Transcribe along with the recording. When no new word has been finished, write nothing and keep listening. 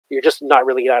you're just not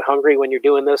really that hungry when you're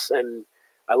doing this. And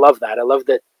I love that. I love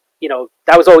that, you know,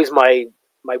 that was always my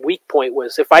weak point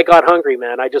was if I got hungry,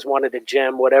 man, I just wanted to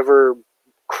jam whatever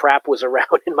crap was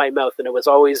around in my mouth. And it was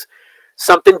always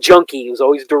something junky. It was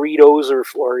always Doritos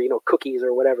or you know, cookies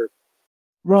or whatever.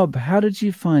 Rob, how did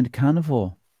you find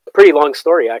carnivore? Pretty long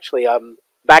story, actually.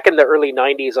 Back in the early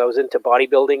 90s, I was into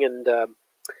bodybuilding, and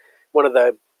one of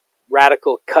the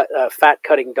radical fat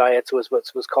cutting diets was what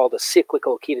was called a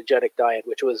cyclical ketogenic diet,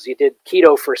 which was you did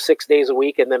keto for 6 days a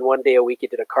week, and then 1 day a week you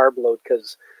did a carb load,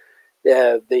 because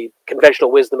the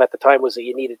conventional wisdom at the time was that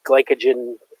you needed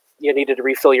glycogen, you needed to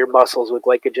refill your muscles with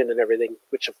glycogen and everything,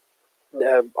 which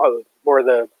more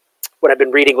the what I've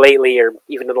been reading lately, or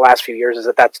even in the last few years, is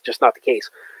that that's just not the case.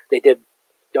 They did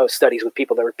studies with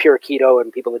people that were pure keto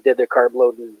and people that did their carb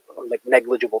load, and like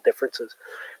negligible differences.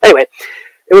 Anyway,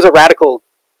 it was a radical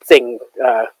thing.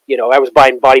 You know, I was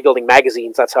buying bodybuilding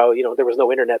magazines. That's how, you know, there was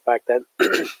no internet back then.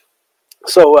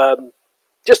 So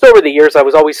just over the years, I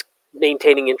was always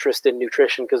maintaining interest in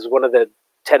nutrition, because one of the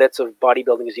tenets of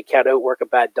bodybuilding is you can't outwork a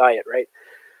bad diet, right?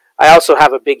 I also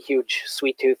have a big, huge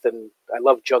sweet tooth, and I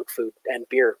love junk food and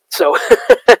beer. So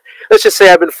let's just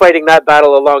say I've been fighting that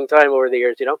battle a long time over the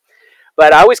years, you know.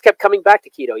 But I always kept coming back to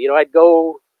keto. You know, I'd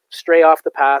go stray off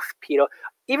the path, keto.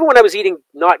 Even when I was eating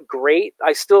not great,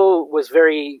 I still was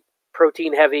very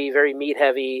protein heavy, very meat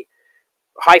heavy,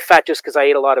 high fat, just because I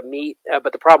ate a lot of meat.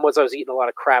 But the problem was I was eating a lot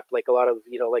of crap, like a lot of,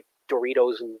 you know, like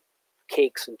Doritos and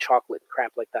cakes and chocolate and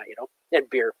crap like that, you know, and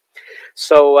beer.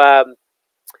 So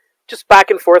just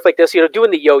back and forth like this, you know,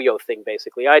 doing the yo-yo thing,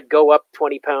 basically. I'd go up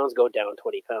 20 pounds, go down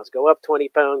 20 pounds, go up 20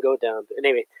 pounds, go down. And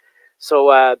anyway,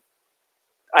 so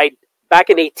back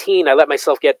in 18, I let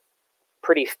myself get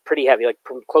pretty heavy, like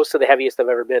close to the heaviest I've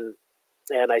ever been.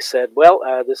 And I said, well,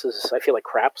 I feel like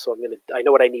crap, so I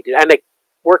know what I need to do. And I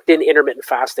worked in intermittent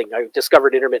fasting. I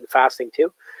discovered intermittent fasting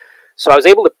too. So I was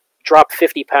able to drop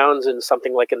 50 pounds in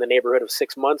something like in the neighborhood of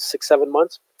 6 months, 7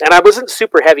 months. And I wasn't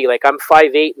super heavy. Like, I'm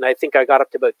 5'8", and I think I got up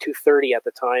to about 230 at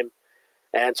the time.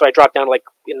 And so I dropped down like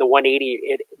in the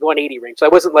 180 range. So I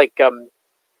wasn't like,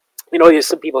 you know, there's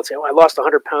some people that say, oh, I lost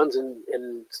 100 pounds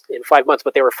in 5 months,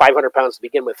 but they were 500 pounds to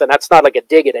begin with. And that's not like a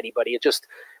dig at anybody. It's just,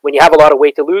 when you have a lot of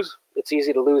weight to lose, it's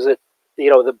easy to lose it, you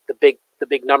know, the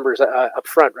big numbers up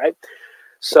front, right?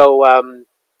 So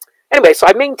anyway, so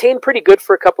I maintained pretty good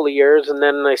for a couple of years, and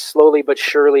then I slowly but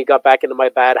surely got back into my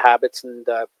bad habits, and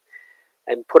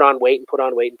put on weight and put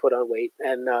on weight and put on weight.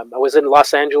 And I was in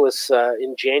Los Angeles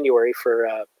in January for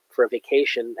a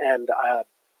vacation, and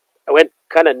I went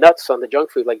kind of nuts on the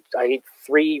junk food. Like, I ate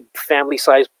 3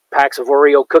 family-sized packs of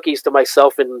Oreo cookies to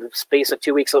myself in the space of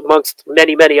 2 weeks, amongst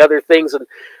many, many other things, and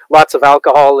lots of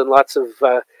alcohol and lots of,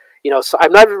 you know, so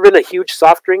I've never been a huge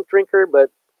soft drink drinker, but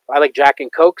I like Jack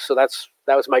and Coke, so that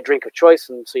was my drink of choice,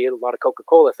 and so you had a lot of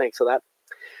Coca-Cola thanks to that.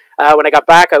 When I got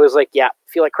back, I was like, yeah,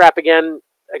 feel like crap again.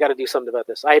 I got to do something about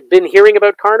this. I had been hearing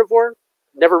about carnivore,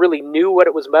 never really knew what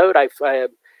it was about. I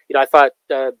thought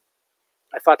to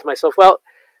myself, well,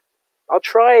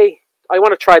 I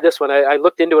want to try this one. I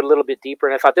looked into it a little bit deeper,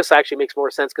 and I thought this actually makes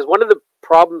more sense, because one of the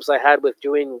problems I had with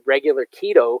doing regular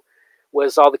keto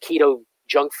was all the keto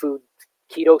junk food,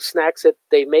 keto snacks that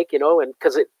they make, you know, and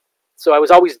so I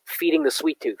was always feeding the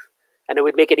sweet tooth, and it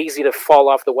would make it easy to fall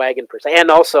off the wagon per se.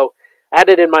 And also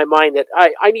added in my mind that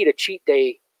I need a cheat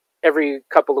day every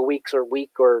couple of weeks or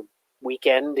week or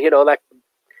weekend, you know, that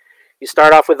you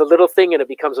start off with a little thing and it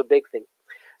becomes a big thing.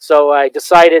 So I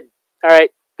decided, all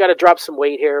right, got to drop some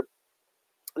weight here.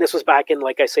 And this was back in,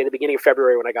 like I say, the beginning of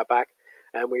February when I got back,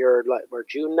 and we're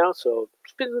June now, so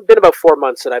it's been about 4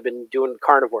 months that I've been doing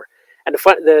carnivore. And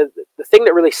the thing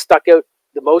that really stuck out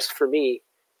the most for me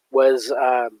was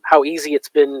how easy it's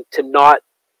been to not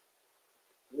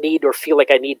need or feel like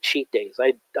I need cheat days.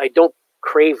 I don't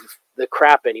crave the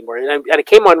crap anymore, and it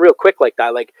came on real quick like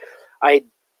that. Like, I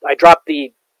dropped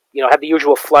the, you know, had the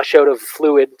usual flush out of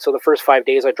fluid. So the first 5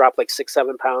 days I dropped like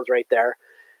 6-7 pounds right there,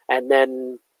 and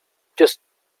then just,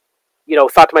 you know,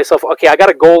 thought to myself, okay, I got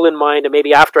a goal in mind, and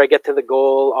maybe after I get to the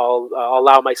goal, I'll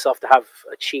allow myself to have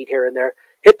a cheat here and there.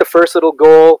 Hit the first little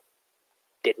goal,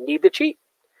 didn't need the cheat.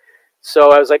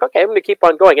 So I was like, okay, I'm going to keep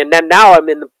on going. And then now I'm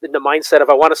in the mindset of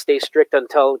I want to stay strict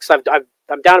until, because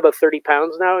I'm down about 30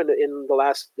 pounds now in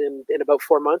about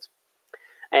 4 months.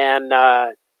 And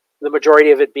the majority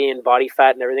of it being body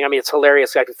fat and everything. I mean, it's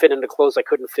hilarious. I can fit into clothes I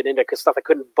couldn't fit into, because stuff I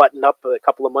couldn't button up a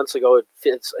couple of months ago,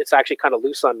 it's actually kind of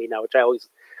loose on me now, which I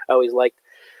always liked.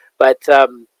 But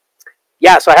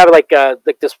yeah, so I have like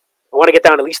this, I want to get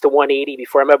down at least to 180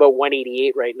 before, I'm about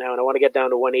 188 right now, and I want to get down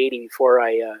to 180 before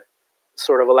I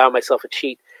sort of allow myself a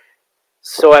cheat.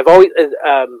 So I've always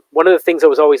one of the things that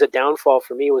was always a downfall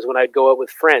for me was when I'd go out with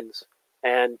friends.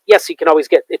 And yes, you can always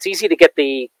get. It's easy to get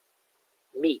the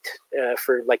meat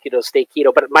for like stay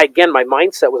keto. But my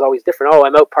mindset was always different. Oh,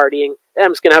 I'm out partying.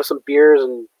 I'm just gonna have some beers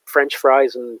and French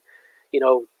fries and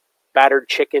battered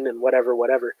chicken and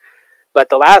whatever.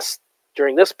 But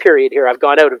during this period here, I've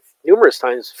gone out numerous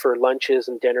times for lunches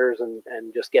and dinners and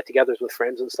just get-togethers with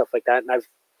friends and stuff like that. And I've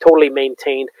totally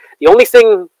maintained. The only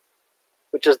thing,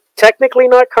 which is technically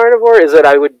not carnivore, is that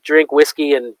I would drink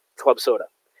whiskey and club soda.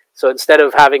 So instead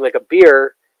of having like a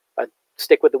beer, I'd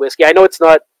stick with the whiskey. I know it's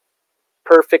not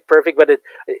perfect, but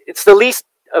it's the least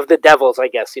of the devils, I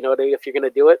guess, if you're going to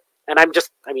do it. And I'm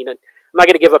not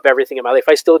going to give up everything in my life.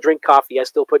 I still drink coffee. I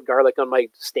still put garlic on my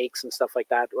steaks and stuff like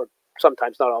that, or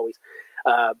sometimes, not always.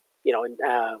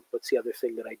 What's the other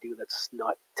thing that I do that's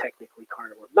not technically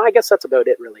carnivore? No, I guess that's about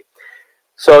it, really.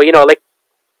 So, like,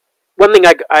 one thing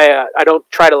I don't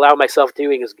try to allow myself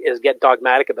doing is get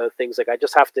dogmatic about things. Like, I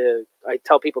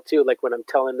tell people too, like when I'm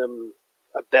telling them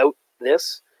about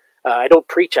this, I don't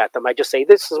preach at them. I just say,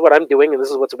 this is what I'm doing and this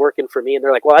is what's working for me. And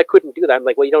they're like, well, I couldn't do that. I'm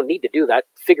like, well, you don't need to do that.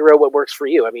 Figure out what works for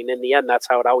you. I mean, in the end, that's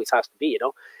how it always has to be,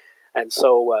 And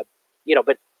so,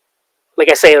 but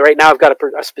like I say, right now I've got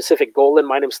a specific goal in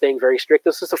mind. I'm staying very strict.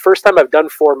 This is the first time I've done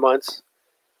 4 months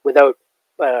without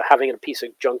having a piece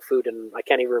of junk food, and I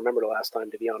can't even remember the last time,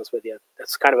 to be honest with you.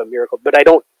 That's kind of a miracle. But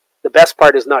the best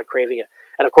part is not craving it.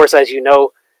 And of course, as you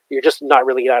know, you're just not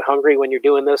really that hungry when you're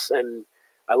doing this, and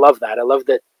I love that. I love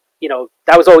that,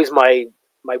 that was always my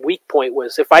weak point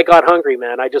was if I got hungry,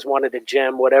 man, I just wanted to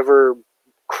jam whatever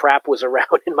crap was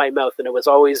around in my mouth, and it was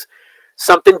always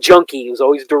something junky. It was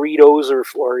always Doritos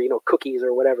or cookies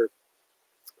or whatever.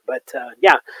 But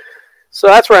yeah, so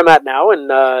that's where I'm at now,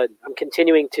 and I'm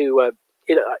continuing to.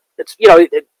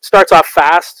 It starts off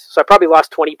fast, so I probably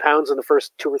lost 20 pounds in the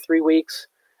first 2 or 3 weeks,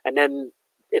 and then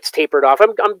it's tapered off.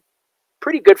 I'm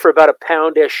pretty good for about a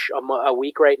poundish a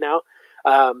week right now.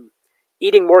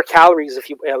 Eating more calories,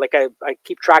 if you like, I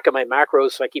keep track of my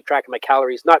macros, so I keep track of my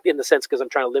calories, not in the sense because I'm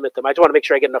trying to limit them. I just want to make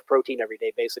sure I get enough protein every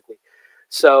day, basically.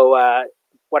 So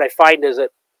what I find is that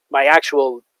my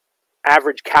actual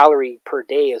average calorie per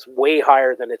day is way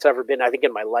higher than it's ever been, I think,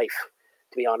 in my life,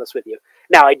 to be honest with you.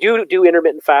 Now, I do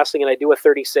intermittent fasting, and I do a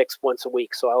 36 once a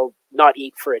week, so I'll not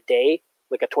eat for a day,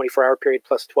 like a 24-hour period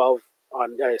plus 12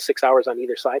 on 6 hours on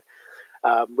either side,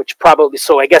 which probably,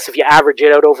 so I guess if you average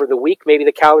it out over the week, maybe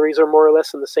the calories are more or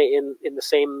less in the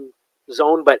same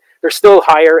zone, but they're still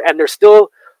higher, and they're still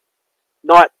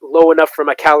not low enough from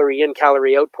a calorie in,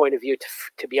 calorie out point of view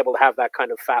to be able to have that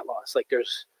kind of fat loss. Like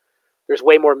there's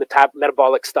way more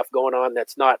metabolic stuff going on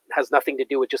has nothing to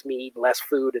do with just me eating less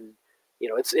food, and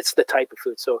it's the type of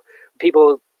food. So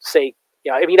people say,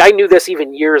 yeah, I mean, I knew this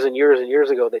even years and years and years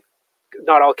ago, that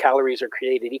not all calories are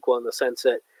created equal, in the sense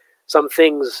that some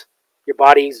things your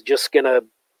body's just gonna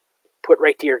put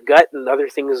right to your gut, and other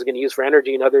things is gonna use for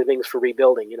energy, and other things for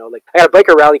rebuilding. Like I got a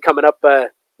biker rally coming up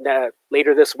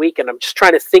later this week, and I'm just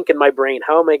trying to think in my brain,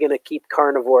 how am I going to keep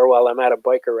carnivore while I'm at a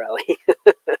biker rally?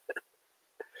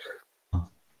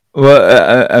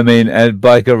 Well, I mean, at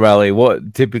biker rally,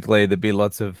 what typically there'd be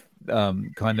lots of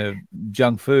kind of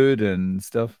junk food and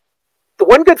stuff. The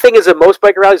one good thing is that most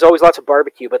biker rallies always lots of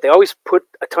barbecue, but they always put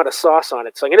a ton of sauce on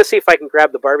it. So I'm going to see if I can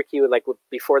grab the barbecue like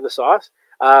before the sauce.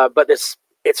 But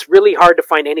it's really hard to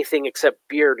find anything except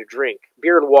beer to drink,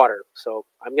 beer and water. So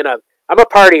I'm a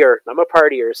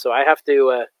partier, so I have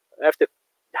to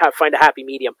find a happy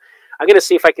medium. I'm gonna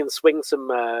see if I can swing some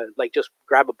like just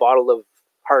grab a bottle of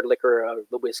hard liquor,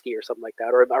 the whiskey or something like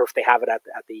that, or if they have it at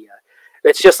the.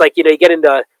 It's just like, you get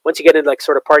into, once you get into like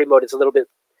sort of party mode, it's a little bit.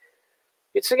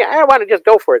 I want to just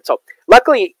go for it. So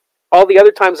luckily, all the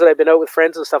other times that I've been out with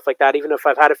friends and stuff like that, even if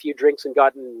I've had a few drinks and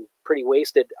gotten pretty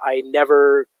wasted, I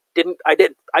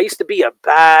used to be a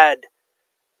bad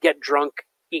get drunk,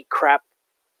 eat crap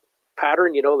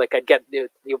pattern, like I'd get,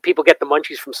 people get the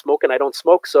munchies from smoking. I don't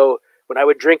smoke, so when I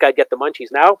would drink, I'd get the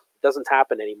munchies. Now it doesn't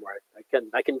happen anymore.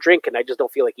 I can drink, and I just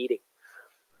don't feel like eating.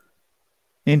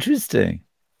 Interesting.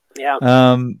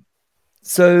 Yeah.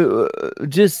 So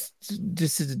just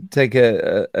to take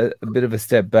a bit of a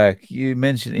step back, you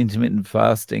mentioned intermittent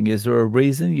fasting. Is there a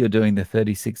reason you're doing the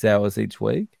 36 hours each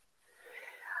week?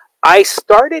 I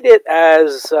started it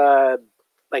as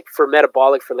like for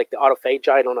metabolic, for like the autophagy.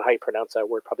 I don't know how you pronounce that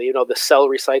word. Probably, the cell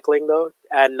recycling though.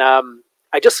 And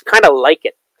I just kind of like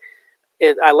it.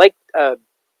 I like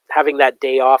having that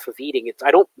day off of eating.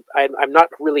 I'm not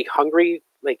really hungry.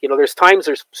 Like, there's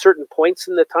certain points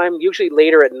in the time, usually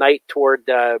later at night toward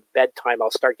bedtime, I'll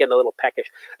start getting a little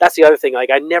peckish. That's the other thing. Like,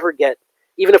 I never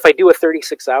even if I do a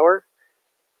 36 hour,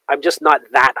 I'm just not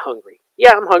that hungry.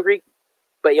 Yeah, I'm hungry.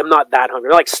 but I'm not that hungry.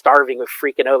 I'm not like starving or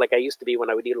freaking out like I used to be when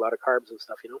I would eat a lot of carbs and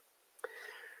stuff, you know.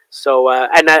 So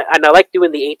and I like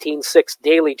doing the 18-6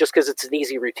 daily just because it's an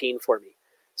easy routine for me.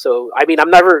 So I mean, I'm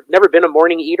never been a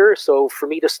morning eater, so for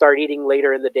me to start eating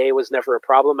later in the day was never a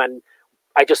problem. And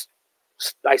I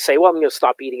say, well, I'm going to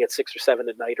stop eating at 6 or 7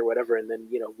 at night or whatever, and then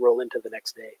roll into the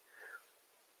next day.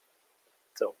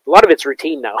 So a lot of it's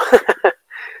routine now.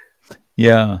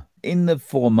 Yeah. In the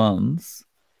 4 months,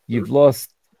 you've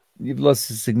lost a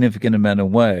significant amount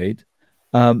of weight.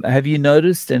 Have you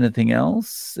noticed anything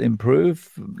else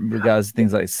improve in regards to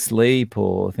things like sleep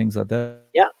or things like that?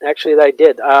 Yeah, actually, I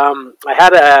did. I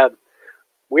had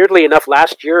weirdly enough,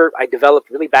 last year I developed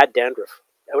really bad dandruff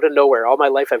out of nowhere. All my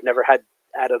life, I've never had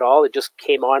at all. It just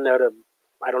came on out of,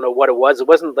 I don't know what it was. It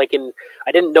wasn't like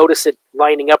I didn't notice it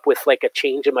lining up with like a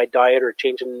change in my diet or a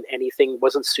change in anything.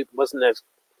 Wasn't as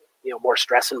more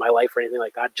stress in my life or anything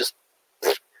like that. Just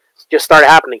started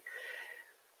happening.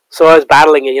 So I was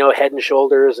battling it, Head and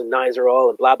Shoulders and Nizoral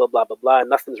and blah, blah, blah, blah, blah. And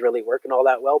nothing's really working all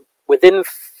that well. Within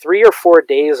 3 or 4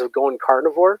 days of going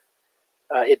carnivore,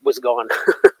 it was gone.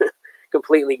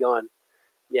 Completely gone.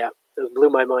 Yeah, it blew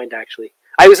my mind, actually.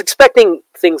 I was expecting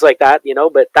things like that,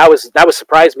 but that was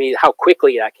surprised me how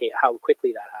quickly that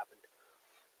happened.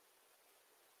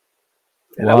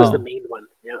 And Wow. that was the main one.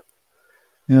 Yeah.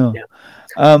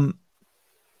 Yeah.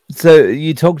 So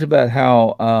you talked about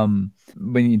how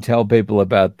when you tell people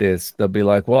about this, they'll be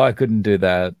like, well, I couldn't do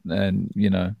that. And,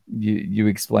 you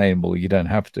explain, well, you don't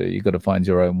have to. You got to find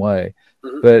your own way.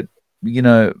 Mm-hmm. But,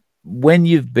 when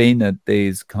you've been at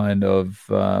these kind of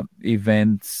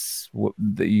events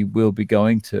that you will be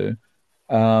going to,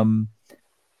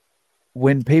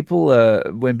 when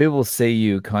people see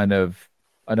you kind of,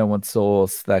 I don't want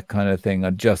sauce, that kind of thing.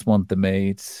 I just want the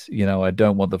meat, I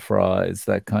don't want the fries,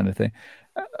 that kind of thing.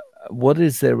 What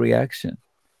is their reaction?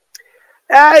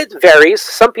 It varies.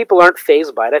 Some people aren't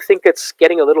fazed by it. I think it's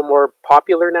getting a little more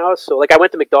popular now. So, like, I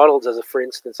went to McDonald's for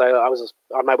instance. I was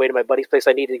on my way to my buddy's place.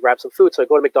 I needed to grab some food, so I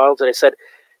go to McDonald's and I said,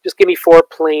 "Just give me 4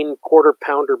 plain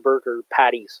quarter-pounder burger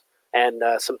patties and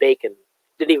some bacon."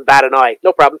 Didn't even bat an eye.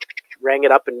 No problem. Rang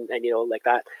it up and like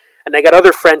that. And I got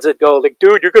other friends that go like,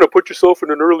 "Dude, you're gonna put yourself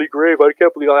in an early grave. I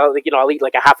can't believe I'll eat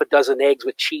like a half a dozen eggs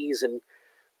with cheese and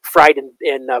fried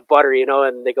in butter,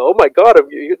 and they go, "Oh my God,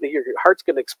 your heart's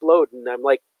going to explode." And I'm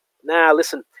like, nah,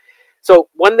 listen. So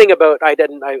one thing about,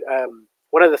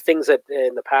 one of the things that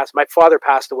in the past, my father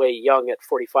passed away young at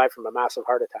 45 from a massive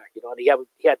heart attack, and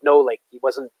he had no, like, he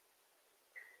wasn't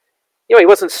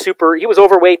super, he was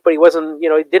overweight, but he wasn't, he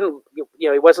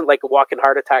wasn't like a walking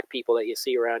heart attack people that you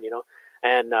see around,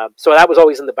 and so that was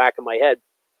always in the back of my head.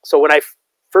 So when I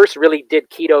first really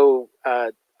did keto, I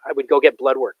would go get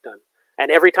blood work done. And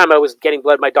every time I was getting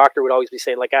blood, my doctor would always be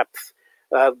saying, like,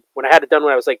 when I had it done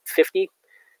when I was like 50,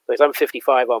 because I'm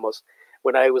 55 almost.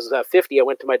 When I was 50, I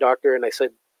went to my doctor and I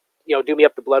said, do me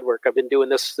up the blood work. I've been doing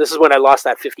this. This is when I lost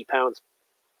that 50 pounds.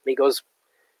 And he goes,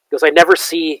 I never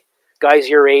see guys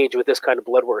your age with this kind of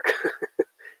blood work.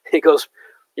 He goes,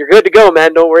 "You're good to go,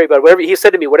 man. Don't worry about it." Whatever he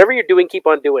said to me, whatever you're doing, keep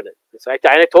on doing it. So I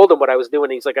told him what I was doing.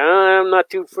 And he's like, "I'm not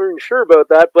too sure about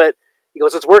that," but he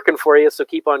goes, "It's working for you, so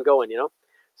keep on going."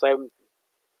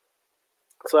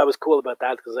 So I was cool about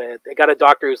that because I got a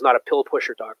doctor who's not a pill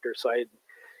pusher doctor. So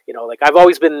I've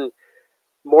always been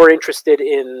more interested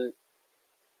in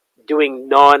doing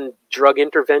non-drug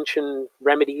intervention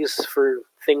remedies for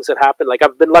things that happen. Like,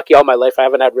 I've been lucky all my life. I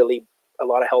haven't had really a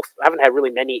lot of health. I haven't had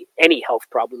really any health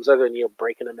problems other than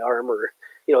breaking an arm or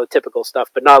the typical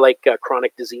stuff, but not like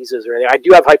chronic diseases or anything. I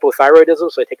do have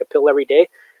hypothyroidism, so I take a pill every day.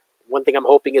 One thing I'm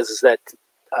hoping is that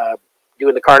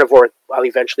doing the carnivore, I'll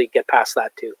eventually get past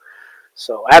that too.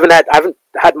 So I haven't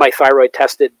had my thyroid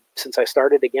tested since I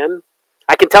started again.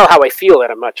 I can tell how I feel,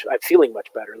 and I'm feeling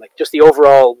much better. Like, just the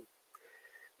overall.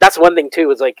 That's one thing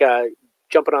too. Is like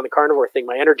jumping on the carnivore thing.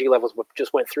 My energy levels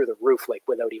just went through the roof, like,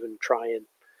 without even trying.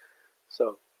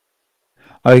 So,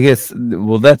 I guess,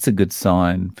 well, that's a good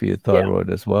sign for your thyroid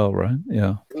as well, right?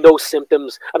 Yeah. No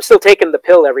symptoms. I'm still taking the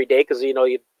pill every day because you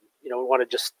don't want to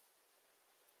just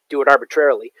do it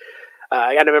arbitrarily.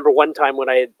 I remember one time when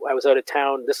I was out of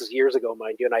town. This is years ago,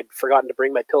 mind you, and I'd forgotten to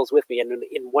bring my pills with me. And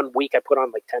in 1 week, I put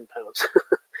on like 10 pounds.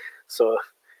 So,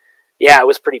 yeah, it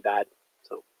was pretty bad.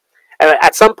 So,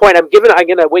 at some point, I'm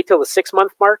gonna wait till the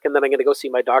 6-month mark, and then I'm gonna go see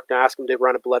my doctor and ask him to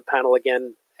run a blood panel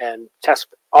again and test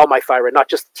all my thyroid, not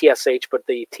just the TSH, but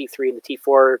the T3 and the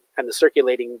T4 and the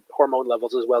circulating hormone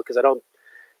levels as well. Because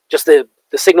the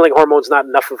signaling hormone's not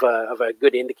enough of a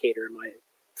good indicator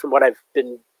from what I've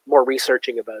been more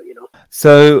researching about,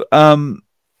 So,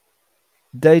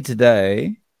 day to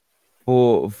day,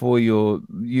 for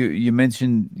you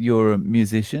mentioned you're a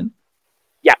musician.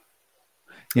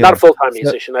 Not a Yeah. full-time So,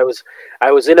 musician. I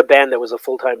was in a band that was a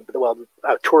full-time, well,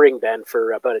 a touring band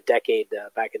for about a decade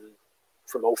back in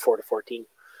from '04 to 14.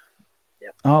 Yeah.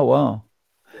 oh wow.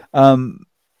 Yeah.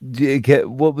 Do you get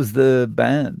what was the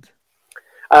band?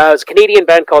 It's a Canadian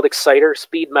band called Exciter,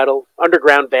 speed metal,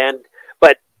 underground band,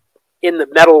 but in the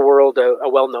metal world, a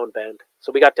well-known band.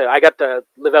 So I got to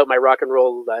live out my rock and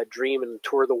roll dream and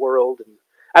tour the world. And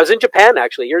I was in Japan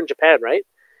actually. You're in Japan, right?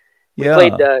 We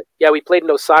played, Yeah. yeah, we played in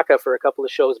Osaka for a couple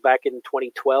of shows back in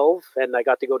 2012, and I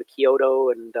got to go to Kyoto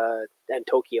and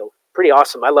Tokyo. Pretty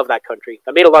awesome. I love that country.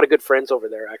 I made a lot of good friends over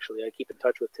there. Actually, I keep in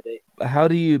touch with today. How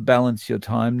do you balance your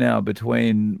time now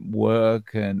between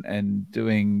work and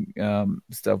doing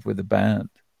stuff with the band?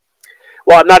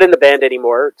 Well, I'm not in the band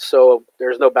anymore, so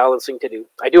there's no balancing to do.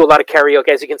 I do a lot of karaoke,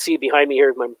 as you can see behind me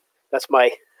here. That's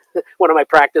my one of my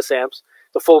practice amps,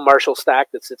 the full Marshall stack.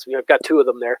 I've got two of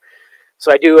them there.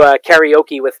 So I do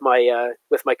karaoke with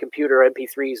my computer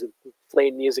MP3s and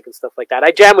playing music and stuff like that.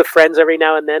 I jam with friends every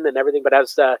now and then and everything, but I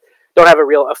don't have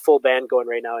a full band going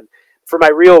right now. And for my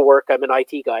real work, I'm an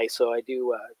IT guy, so I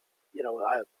do you know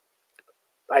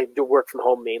I do work from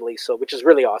home mainly, so which is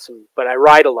really awesome. But I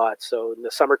ride a lot, so in the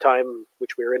summertime,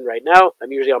 which we're in right now,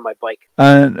 I'm usually on my bike.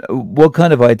 And what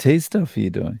kind of IT stuff are you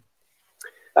doing?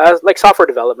 Like software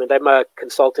development, I'm a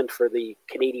consultant for the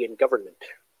Canadian government.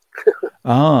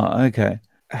 Ah, okay.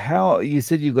 How you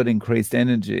said you got increased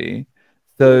energy.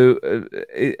 Mhm. So,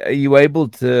 are you able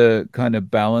to kind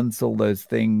of balance all those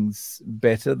things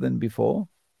better than before?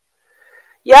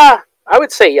 Yeah, I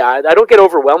would say yeah. I don't get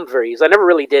overwhelmed very easily. I never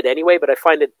really did anyway, but I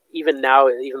find it even now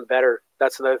even better.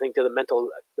 That's another thing to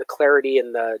the clarity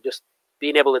and just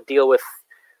being able to deal with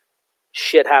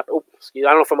shit happen. Oh, excuse, I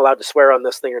don't know if I'm allowed to swear on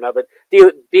this thing or not, but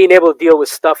being able to deal with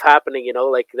stuff happening,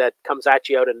 like that comes at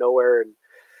you out of nowhere. And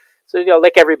so,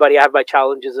 like everybody, I have my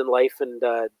challenges in life, and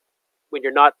when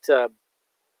you're not,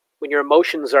 when your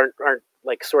emotions aren't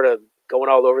like sort of going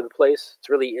all over the place,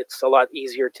 it's a lot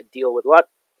easier to deal with, a lot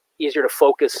easier to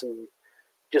focus and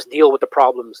just deal with the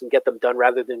problems and get them done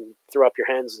rather than throw up your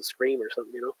hands and scream or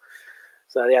something.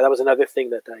 So yeah, that was another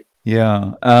thing that I.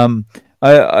 Yeah.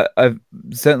 I've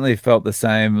certainly felt the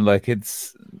same. Like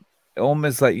it's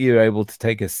almost like you're able to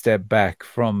take a step back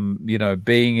from,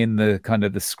 being in the kind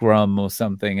of the scrum or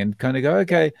something and kind of go,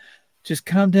 okay, just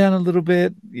calm down a little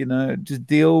bit, just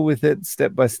deal with it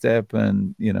step by step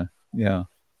and, yeah.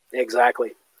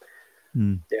 Exactly.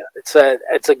 Mm. Yeah,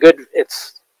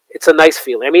 it's a nice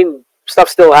feeling. I mean, stuff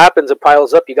still happens. It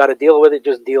piles up. You got to deal with it.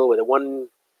 Just deal with it one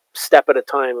step at a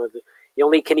time. You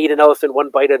only can eat an elephant one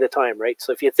bite at a time, right?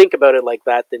 So if you think about it like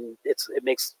that, then it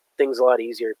makes things a lot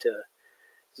easier to.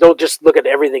 Don't just look at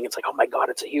everything. It's like, oh my god,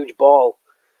 it's a huge ball.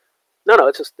 No,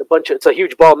 it's just it's a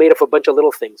huge ball made up of a bunch of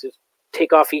little things. Just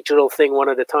take off each little thing one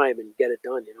at a time and get it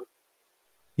done.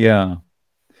 Yeah.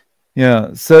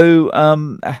 Yeah. So,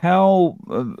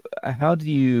 how do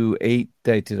you eat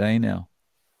day to day now?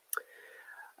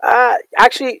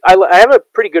 Actually, I have a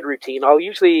pretty good routine. I'll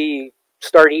usually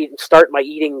start my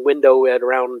eating window at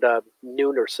around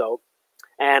noon or so,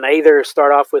 and I either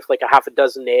start off with like a half a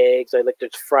dozen eggs. I like to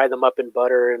fry them up in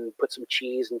butter and put some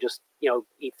cheese and just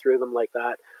eat through them like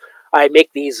that. I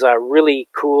make these really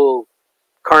cool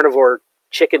carnivore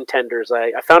chicken tenders.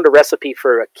 I found a recipe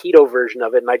for a keto version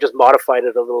of it, and I just modified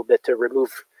it a little bit to remove.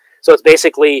 So it's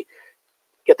basically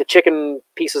get the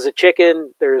pieces of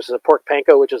chicken. There's a pork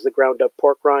panko, which is the ground up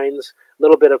pork rinds, a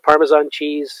little bit of Parmesan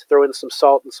cheese, throw in some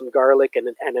salt and some garlic and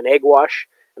an egg wash.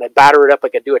 And I batter it up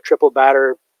like I do a triple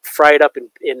batter, fry it up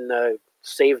in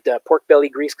saved pork belly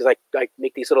grease because I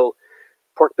make these little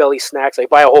pork belly snacks. I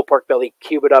buy a whole pork belly,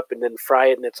 cube it up, and then fry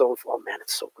it in its own. Oh man,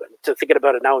 it's so good. So thinking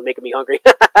about it now and making me hungry.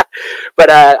 But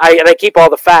I keep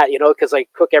all the fat, because I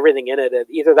cook everything in it.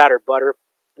 Either that or butter.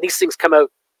 These things come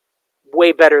out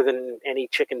way better than any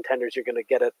chicken tenders you're going to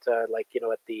get at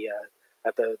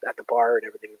at the bar and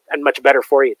everything, and much better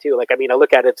for you too. Like I mean, I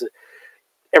look at it,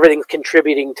 everything's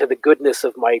contributing to the goodness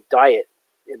of my diet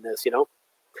in this.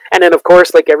 And then of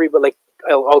course, like everybody, like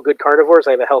all good carnivores,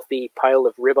 I have a healthy pile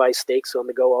of ribeye steaks on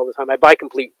the go all the time. I buy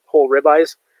complete whole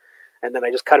ribeyes, and then I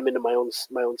just cut them into my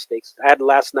own steaks. I had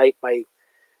last night I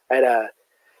had a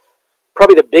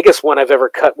probably the biggest one I've ever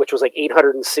cut, which was like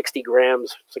 860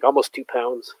 grams. It's like almost 2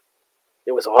 pounds.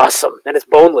 It was awesome, and it's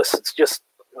boneless. It's just,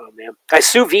 oh man, I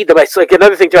sous vide them. It's like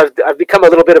another thing too. I've become a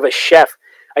little bit of a chef.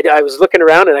 I was looking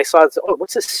around and I saw, oh,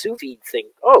 what's this sous vide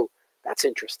thing? Oh, that's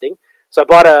interesting. So I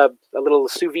bought a little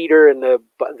sous vide and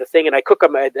the thing, and I cook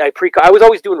them. I was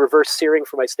always doing reverse searing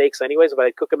for my steaks, anyways. But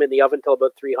I cook them in the oven till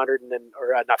about 300, and then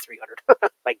not 300.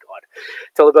 My God,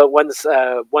 till about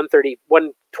 130,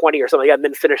 120 or something, and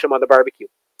then finish them on the barbecue.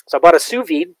 So I bought a sous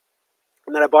vide.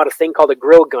 And then I bought a thing called a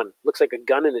grill gun. Looks like a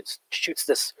gun, and it shoots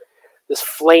this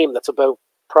flame that's about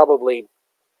probably,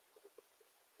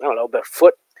 I don't know, about a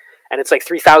foot, and it's like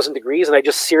 3,000 degrees. And I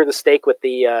just sear the steak with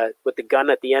the gun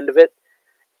at the end of it.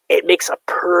 It makes a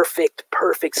perfect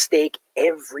steak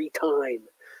every time.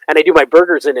 And I do my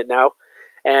burgers in it now.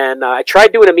 And I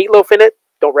tried doing a meatloaf in it.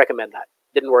 Don't recommend that.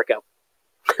 Didn't work out.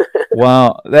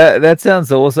 Wow, that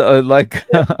sounds awesome. Like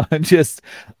Yeah.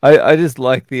 I just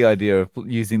like the idea of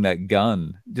using that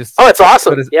gun. Oh, Just it's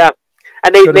awesome. gotta Yeah.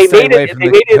 And they, gotta they stay made it away from they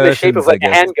the made it in the shape of curtains, I like a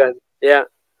guess. handgun. Yeah.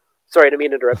 Sorry, I didn't mean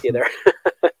to interrupt you there.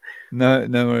 No,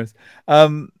 no worries.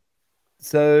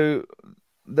 So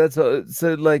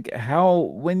so like how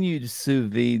when you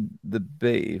sous vide the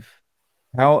beef,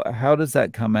 how does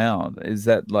that come out? Is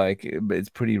that like it's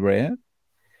pretty rare?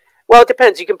 Well, it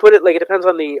depends. You can put it like it depends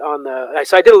on the.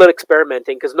 So I did a little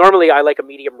experimenting because normally I like a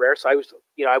medium rare. So I was,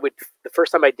 I would the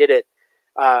first time I did it,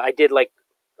 I did like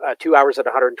 2 hours at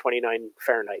 129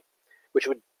 Fahrenheit, which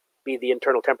would be the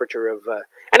internal temperature of,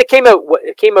 and it came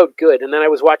out good. And then I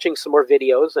was watching some more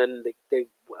videos, and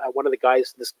one of the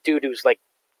guys, this dude who's like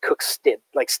cooks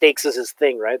like steaks is his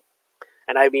thing, right?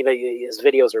 And I mean, his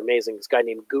videos are amazing. This guy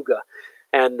named Guga,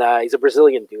 and he's a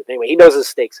Brazilian dude. Anyway, he knows his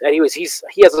steaks. And he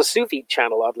has a sous vide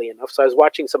channel, oddly enough. So I was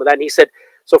watching some of that, and he said,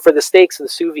 so for the steaks and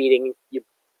the sous videing, you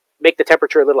make the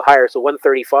temperature a little higher, so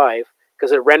 135,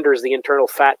 because it renders the internal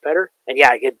fat better. And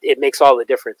yeah, it makes all the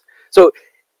difference. So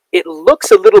it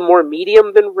looks a little more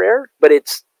medium than rare, but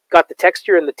it's got the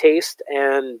texture and the taste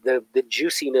and the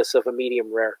juiciness of a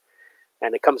medium rare.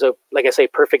 And it comes out, like I say,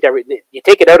 perfect. You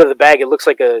take it out of the bag, it looks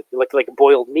like a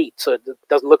boiled meat, so it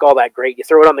doesn't look all that great. You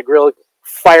throw it on the grill,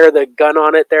 fire the gun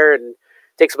on it there, and it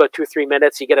takes about 2-3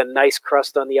 minutes. You get a nice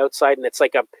crust on the outside, and it's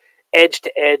like a edge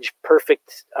to edge,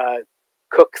 perfect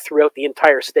cook throughout the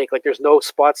entire steak. Like there's no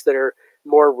spots that are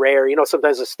more rare.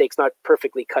 Sometimes a steak's not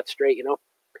perfectly cut straight.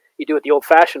 You do it the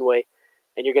old-fashioned way,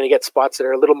 and you're going to get spots that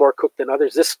are a little more cooked than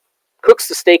others. This cooks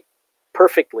the steak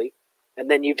perfectly, and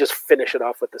then you just finish it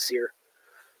off with the sear.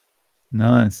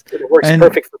 Nice. It works And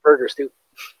perfect for burgers too.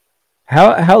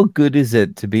 how good is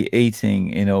it to be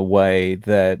eating in a way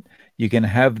that you can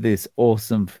have this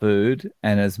awesome food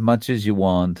and as much as you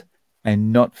want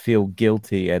and not feel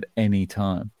guilty at any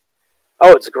time?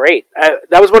 Oh, it's great.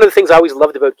 That was one of the things I always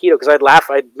loved about keto, because I'd laugh.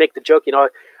 I'd make the joke,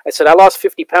 I said, I lost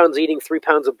 50 pounds eating 3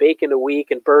 pounds of bacon a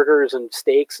week and burgers and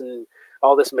steaks and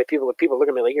all this. And my people look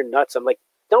at me like, you're nuts. I'm like,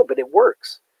 no, but it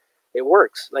works. It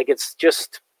works. Like, it's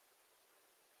just,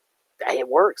 it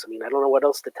works. I mean, I don't know what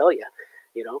else to tell you.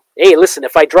 Hey, listen,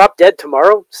 if I drop dead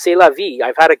tomorrow, c'est la vie.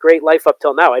 I've had a great life up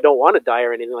till now. I don't want to die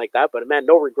or anything like that, but man,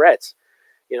 no regrets.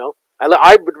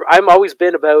 I'm always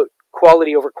been about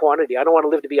quality over quantity. I don't want to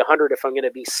live to be 100 if I'm going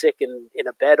to be sick and in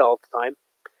a bed all the time.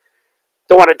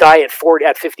 Don't want to die at 40,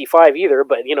 at 55 either,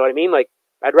 but you know what I mean? Like,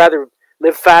 I'd rather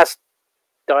live fast,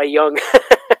 die young,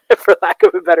 for lack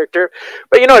of a better term.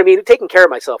 But you know what I mean? Taking care of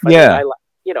myself. Yeah. I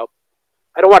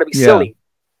don't want to be silly.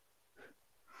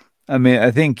 I mean,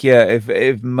 I think, yeah,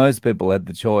 if most people had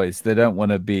the choice, they don't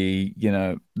want to be,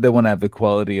 they want to have the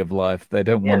quality of life. They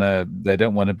don't want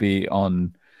to be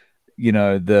on,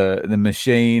 the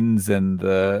machines and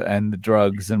the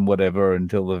drugs and whatever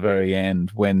until the very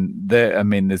end when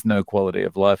there's no quality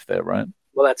of life there, right?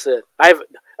 Well, that's it. I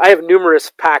have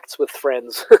numerous pacts with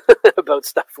friends about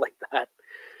stuff like that.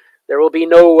 There will be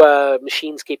no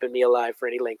machines keeping me alive for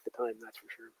any length of time, that's for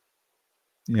sure.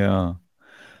 Yeah.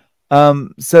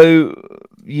 So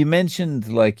you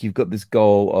mentioned like you've got this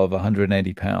goal of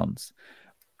 180 pounds.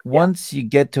 Once you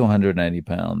get to 180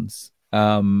 pounds,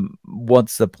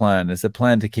 what's the plan? Is the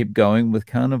plan to keep going with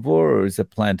carnivore, or is the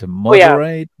plan to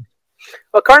moderate?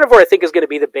 Well, carnivore, I think, is going to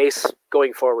be the base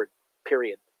going forward,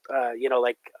 period. I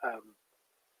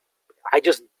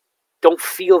just don't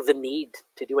feel the need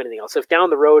to do anything else. If down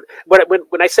the road,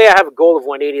 when I say I have a goal of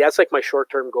 180, that's like my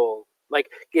short-term goal. Like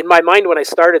in my mind, when I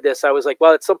started this, I was like,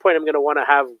 well, at some point I'm going to want to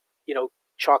have,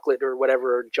 chocolate or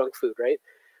whatever, or junk food, right?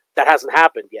 That hasn't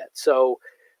happened yet. So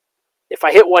if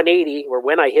I hit 180, or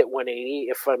when I hit 180,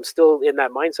 if I'm still in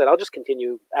that mindset, I'll just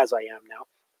continue as I am now.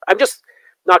 I'm just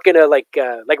not going to like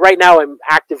right now I'm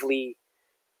actively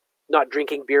not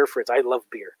drinking beer for it. I love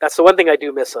beer. That's the one thing I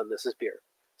do miss on this is beer.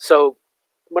 So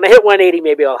when I hit 180,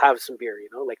 maybe I'll have some beer,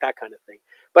 like that kind of thing.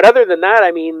 But other than that,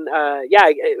 I mean,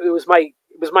 it was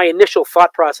my initial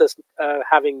thought process,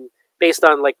 having based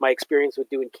on like my experience with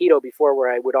doing keto before,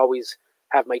 where I would always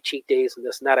have my cheat days and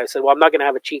this and that. I said, well, I'm not going to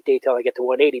have a cheat day till I get to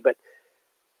 180, but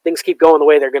things keep going the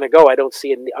way they're going to go. I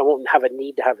won't have a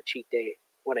need to have a cheat day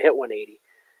when I hit 180.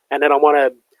 And then I'm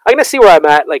going to see where I'm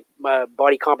at, like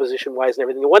body composition wise and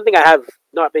everything. The one thing I have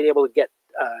not been able to get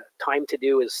time to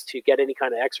do is to get any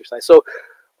kind of exercise. So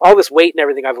all this weight and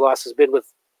everything I've lost has been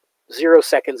with 0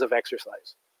 seconds of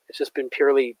exercise. It's just been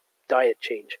purely diet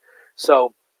change.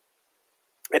 So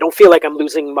I don't feel like I'm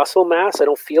losing muscle mass. I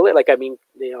don't feel it. Like, I mean,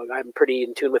 I'm pretty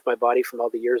in tune with my body from all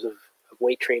the years of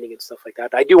weight training and stuff like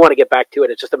that. I do want to get back to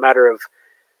it. It's just a matter of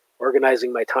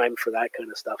organizing my time for that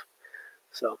kind of stuff.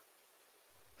 So.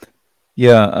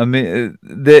 Yeah, I mean,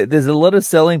 there's a lot of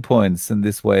selling points in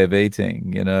this way of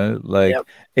eating, like Yep.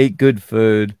 eat good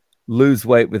food, lose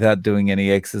weight without doing any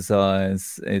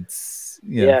exercise. It's,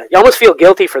 Yeah, you almost feel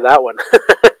guilty for that one,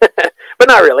 but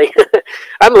not really.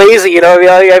 I'm lazy,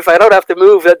 if I don't have to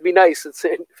move, that'd be nice.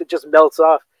 If it just melts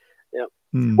off. Yeah.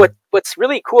 What's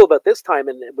really cool about this time,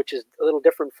 and which is a little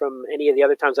different from any of the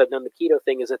other times I've done the keto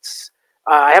thing, is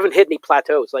I haven't hit any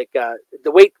plateaus. Like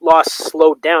the weight loss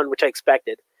slowed down, which I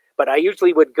expected. But I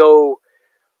usually would go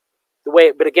the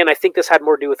way. But again, I think this had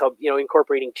more to do with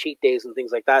incorporating cheat days and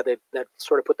things like that. That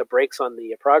sort of put the brakes on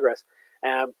the progress.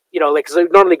 Like, 'cause I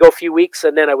would normally go a few weeks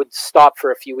and then I would stop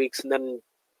for a few weeks and then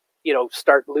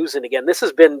start losing again. This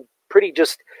has been pretty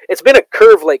it's been a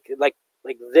curve like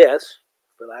this,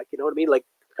 for that, you know what I mean, like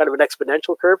kind of an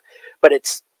exponential curve, but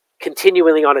it's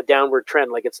continually on a downward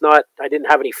trend. Like, it's not. I didn't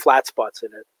have any flat spots in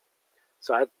it,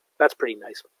 so that's pretty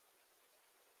nice.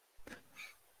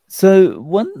 So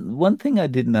one thing I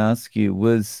didn't ask you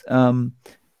was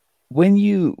when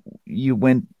you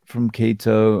went from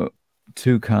keto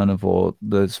to carnivore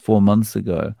those 4 months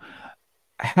ago,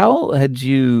 how had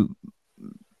you?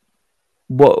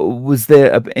 What was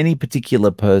there any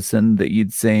particular person that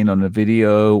you'd seen on a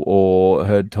video or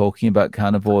heard talking about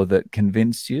carnivore that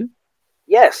convinced you?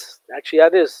 Yes, actually,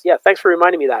 that is. Yeah, thanks for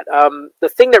reminding me that. The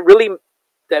thing that really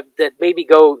that made me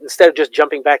go, instead of just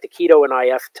jumping back to keto and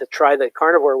IF, to try the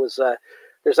carnivore was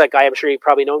there's that guy, I'm sure you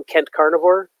probably know him, Kent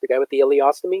Carnivore, the guy with the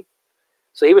ileostomy.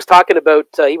 So he was talking about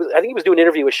I think he was doing an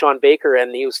interview with Sean Baker,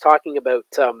 and he was talking about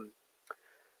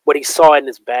what he saw in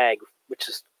his bag, which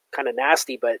is kind of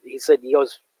nasty. But he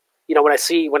goes,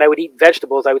 when I would eat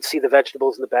vegetables, I would see the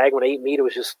vegetables in the bag. When I eat meat, it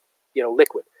was just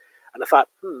liquid. And I thought,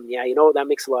 yeah, that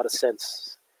makes a lot of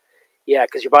sense. Yeah,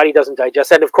 because your body doesn't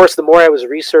digest. And of course, the more I was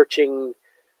researching,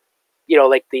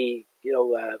 like the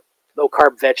low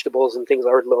carb vegetables and things,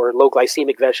 or low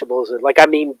glycemic vegetables, and like, I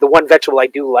mean, the one vegetable I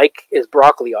do like is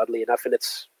broccoli, oddly enough. And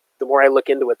it's, the more I look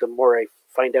into it, the more I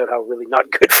find out how really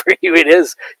not good for you it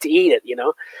is to eat it.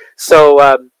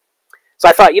 So so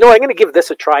I thought, I'm going to give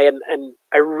this a try, and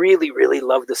I really, really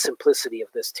love the simplicity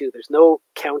of this too. There's no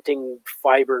counting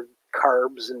fiber,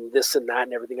 carbs, and this and that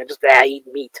and everything. I just eat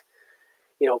meat.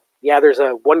 Yeah, there's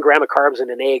a 1 gram of carbs in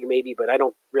an egg maybe, but I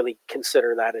don't really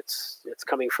consider that it's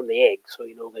coming from the egg. So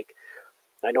like,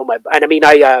 I know I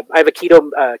have a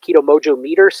keto mojo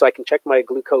meter, so I can check my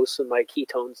glucose and my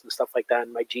ketones and stuff like that,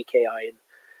 and my GKI, and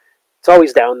it's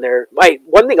always down there.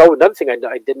 Another thing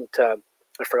I didn't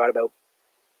I forgot about.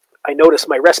 I noticed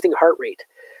my resting heart rate.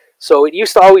 So it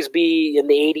used to always be in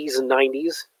the 80s and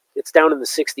 90s. It's down in the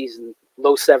 60s and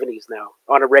low 70s now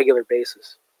on a regular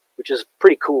basis, which is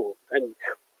pretty cool. And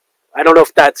I don't know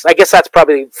if I guess that's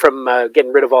probably from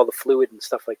getting rid of all the fluid and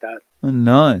stuff like that. Oh,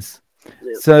 nice.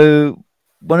 Yeah. So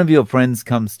one of your friends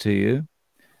comes to you,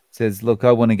 says, look,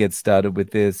 I want to get started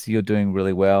with this. You're doing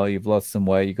really well. You've lost some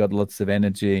weight. You've got lots of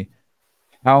energy.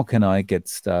 How can I get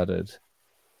started?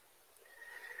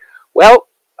 Well,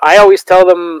 I always tell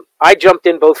them I jumped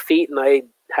in both feet, and I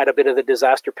had a bit of the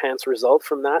disaster pants result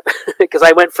from that, because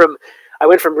I went from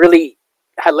really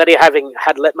had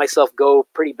let myself go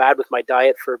pretty bad with my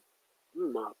diet for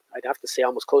I'd have to say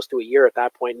almost close to a year at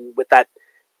that point, and with that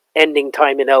ending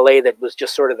time in LA that was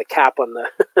just sort of the cap on the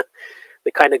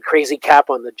the kind of crazy cap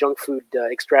on the junk food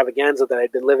extravaganza that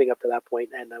I'd been living up to that point.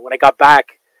 And when I got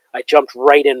back, I jumped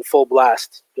right in full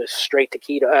blast, just straight to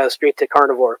keto, straight to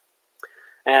carnivore,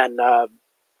 and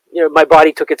my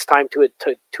body took its time to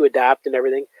adapt and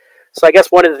everything. So I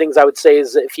guess one of the things I would say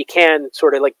is, if you can,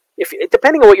 sort of like,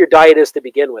 depending on what your diet is to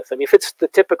begin with. I mean, if it's the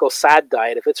typical SAD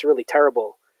diet, if it's really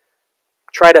terrible,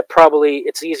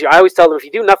 it's easier. I always tell them, if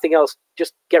you do nothing else,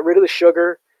 just get rid of the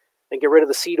sugar and get rid of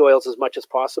the seed oils as much as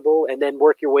possible, and then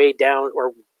work your way down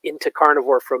or into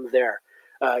carnivore from there.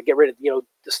 Get rid of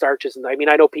the starches. And I mean,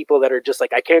 I know people that are just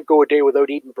like, I can't go a day without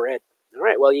eating bread. All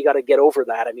right, well, you got to get over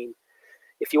that. I mean,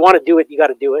 if you want to do it, you got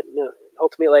to do it.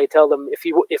 Ultimately, I tell them, if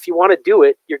you want to do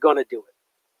it, you're going to do it.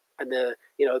 And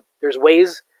there's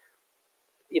ways.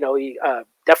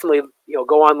 Definitely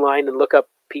go online and look up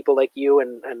people like you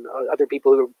and other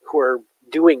people who are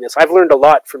doing this. I've learned a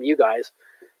lot from you guys,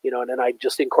 and then I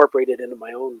just incorporate it into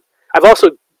my own. I've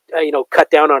also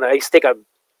cut down on it. I used to take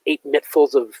 8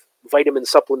 mittfuls of vitamin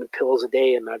supplement pills a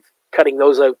day, and I've cutting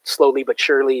those out slowly but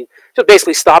surely. Just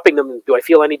basically stopping them. Do I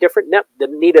feel any different? Nope,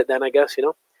 didn't need it then, I guess, you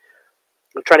know.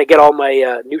 I'm trying to get all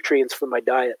my nutrients from my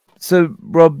diet. So,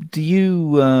 Rob, do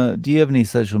you have any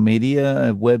social media,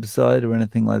 a website, or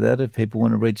anything like that if people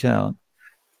want to reach out?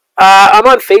 I'm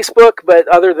on Facebook, but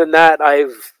other than that, I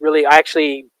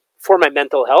actually, for my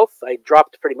mental health, I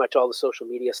dropped pretty much all the social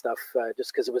media stuff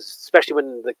just because it was, especially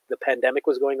when the pandemic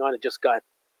was going on, it just got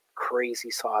crazy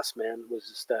sauce, man. It was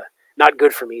just not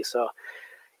good for me. So,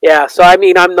 yeah, so I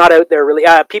mean, I'm not out there really.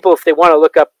 People, if they want to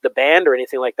look up the band or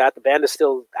anything like that, the band is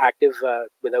still active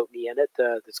without me in it.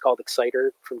 It's called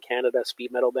Exciter from Canada,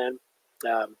 speed metal band.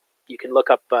 You can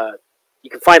look up, you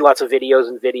can find lots of videos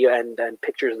and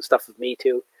pictures and stuff of me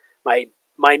too. My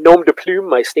nom de plume,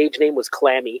 my stage name was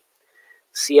Clammy,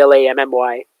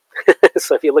 Clammy.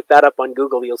 So if you look that up on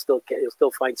Google, you'll still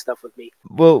find stuff with me.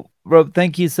 Well, Rob,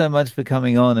 thank you so much for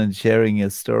coming on and sharing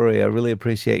your story. I really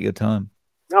appreciate your time.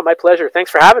 No, my pleasure.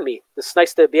 Thanks for having me. It's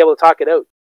nice to be able to talk it out.